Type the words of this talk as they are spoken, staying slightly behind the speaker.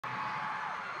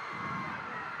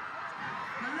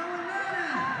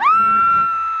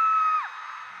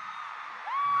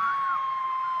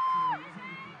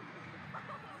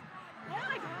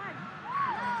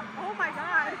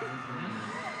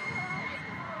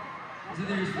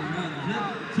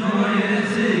저희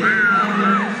NCT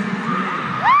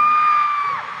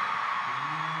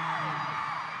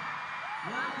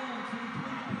Welcome to the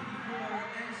 2024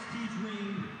 NCT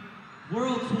Dream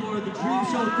World Tour, the Dream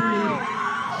Show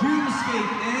 3, Dream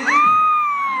Escape, and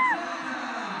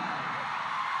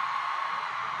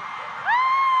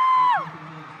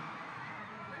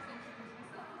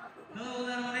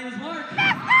hello, my name is Mark.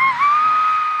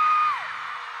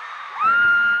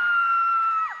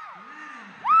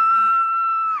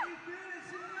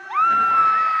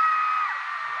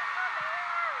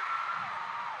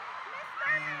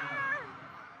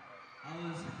 I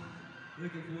was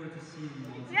looking forward to seeing you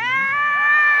all tonight.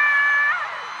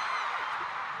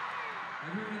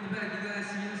 Everyone in the back, you guys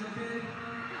seeing us okay?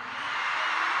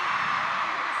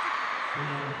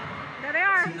 There they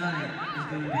are. Tonight is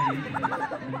going to be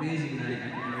an amazing night. I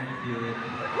can already feel it.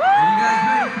 Are you guys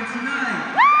ready for tonight?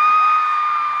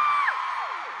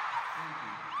 Thank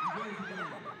you. Enjoy the video.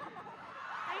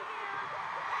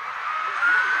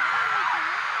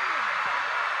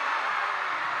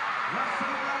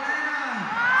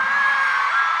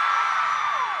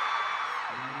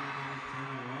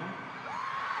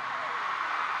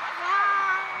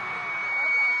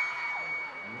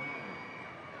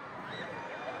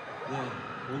 네,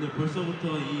 오늘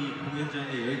벌써부터 이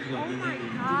공연장에 열기가 굉장히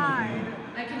뜨거워요.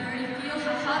 I can already feel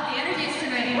how hot the energy is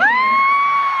tonight in here.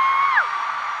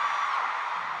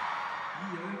 이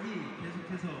열기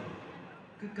계속해서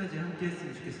끝까지 함께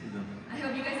했으면 좋겠습니다. I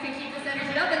hope you guys can keep this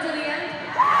energy up until the end.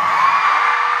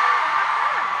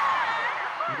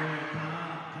 오늘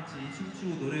다 같이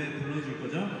춤추고 노래 불러줄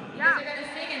거죠? You guys are gonna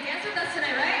sing and dance with us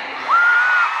tonight, right?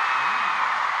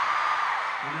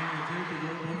 오늘 재밌게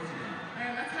놀아봅시다.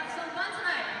 Alright, let's have some fun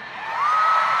tonight.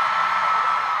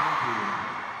 Thank you.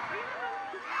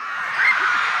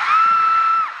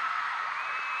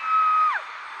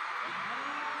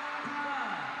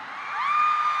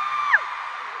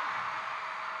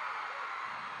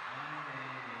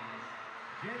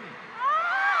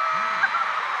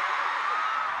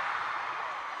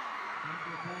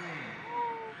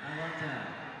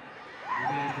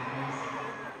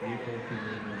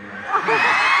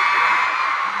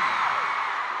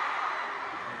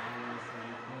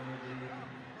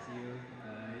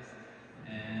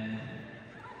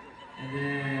 And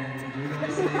then you're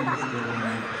gonna say is the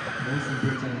most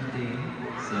important thing.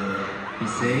 So be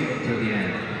safe till the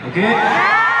end. Okay?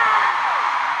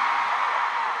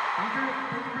 Thank you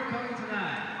for coming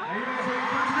tonight. Are you guys having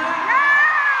fun tonight?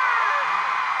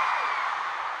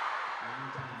 One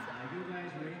more time. Are you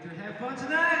guys ready to have fun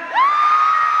tonight?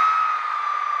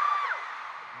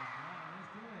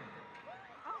 Let's do it.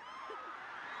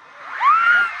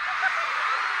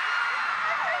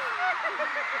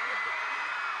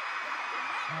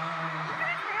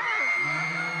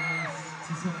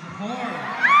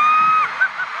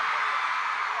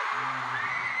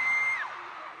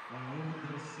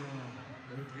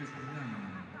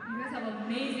 You guys have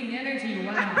amazing energy.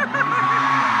 Wow.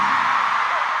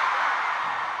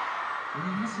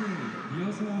 오늘 사실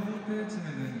리허설 할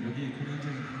때쯤에는 여기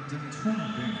공연장이 굉장히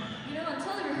추웠는데 You know,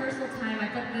 until the rehearsal time, I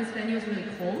thought this venue was really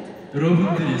cold.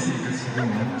 여러분들이 있으니까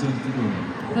지금 완전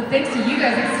뜨거워요. But thanks to you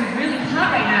guys, it's really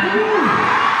hot right now.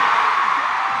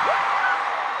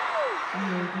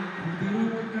 여기 그대로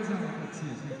끝까지 한번 같이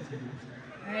즐겨봅시다.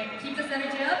 Alright, keep this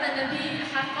energy up and then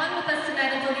have fun with us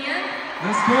tonight until the end.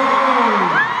 Let's go!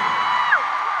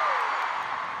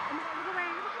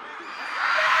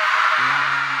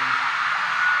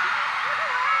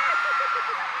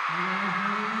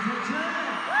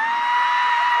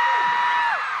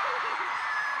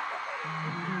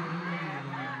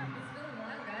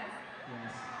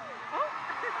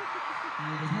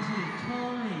 사실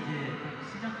처음에 이제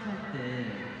시작할 때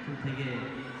좀 되게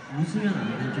웃으면 안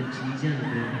되는 좀 진지한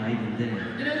그런 바이브인데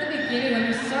You know, in the beginning, when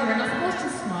we start, we're not supposed to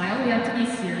smile. We have to be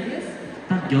serious.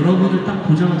 딱 여러분을 딱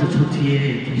보자마자 저 뒤에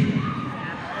이렇게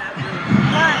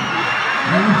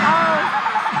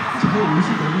저 옷이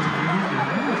너무 잘 어울려요.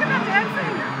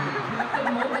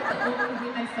 The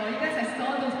moment I saw you guys, I saw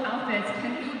those outfits.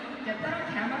 Can we get that on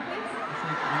camera, please?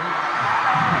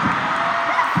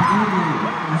 그거도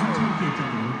웃음 참기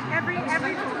했잖아요. Every Let's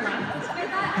try not to laugh. Let's try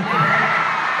that.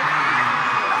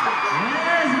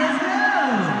 Yes, let's go!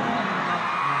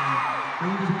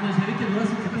 오늘도 정말 재밌게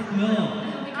놀았으면 좋겠고요. I hope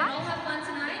we can all have fun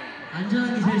tonight. 안전한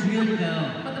게 제일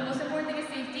중요하니까요. But the most important thing is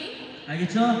safety.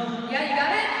 알겠죠? Yeah, you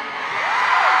got it?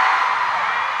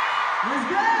 Let's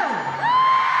go!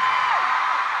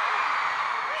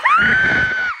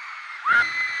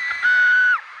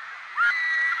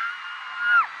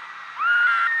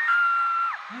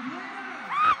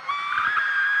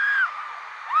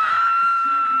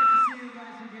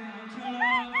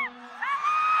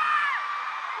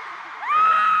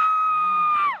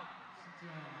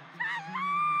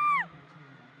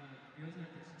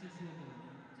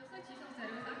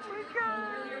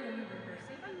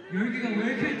 열기가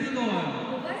왜 이렇게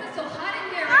뜨거워요? Why is it so hot in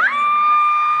here?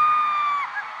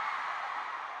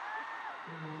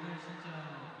 오늘 진짜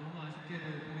너무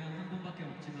아쉽게도 공연 한 번밖에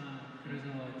없지만 그래서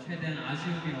최대한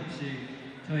아쉬움이 없이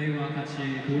저희와 같이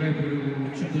노래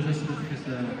부르고 춤도 췄으면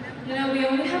좋겠어요. You know, we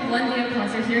only have one day of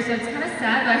concert here, so it's kind of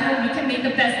sad, but I hope we can make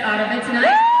the best out of it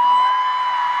tonight.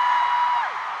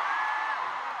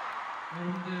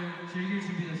 여러분들 즐길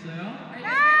준비됐어요? Are you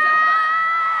guys ready to have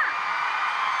fun?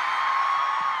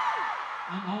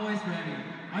 I'm always ready.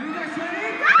 Are you guys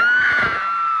ready?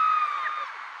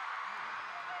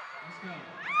 Let's go.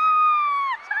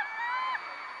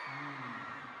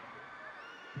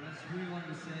 But I just really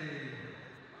wanted to say,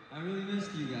 I really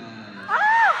missed you guys.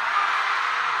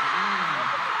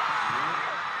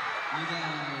 You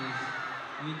guys,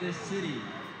 I mean, this city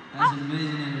has an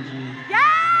amazing energy.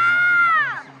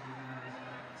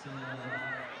 So,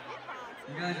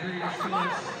 you guys ready to show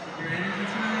us your energy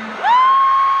tonight?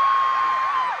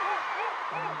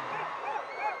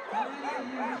 How many of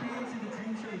you came to the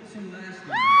Dream Show 2 last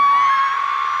year?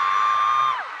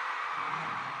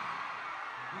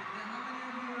 How many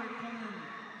of you are coming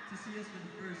to see us for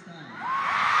the first time?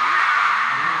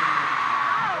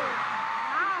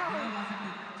 내가 봤을 때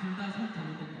둘 다 손 다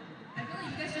못했다. I feel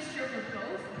like you guys just cheer for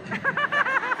both. 아니,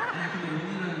 근데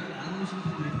오늘은 안 오신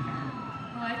분들이 되게 많아요.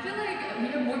 Oh, I feel like we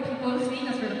have more people seeing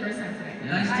us for the first time today.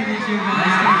 Nice to meet you guys.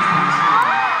 Nice to meet you.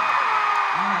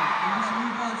 Alright, and we should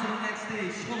move on to the next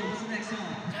stage. Sholo, what's the next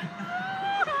song?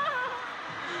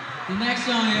 The next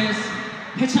song is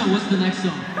Haechan. What's the next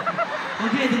song?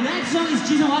 Okay, the next song is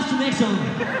Jisung. What's the next song?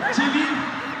 Jimin.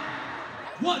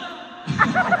 What?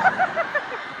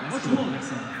 What's the next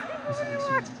song?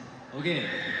 Okay.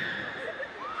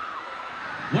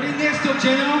 What is next up,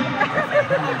 General?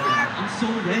 I'm so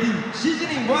ready.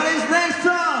 Seasoning, what is next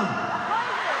up?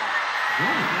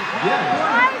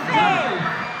 Yeah.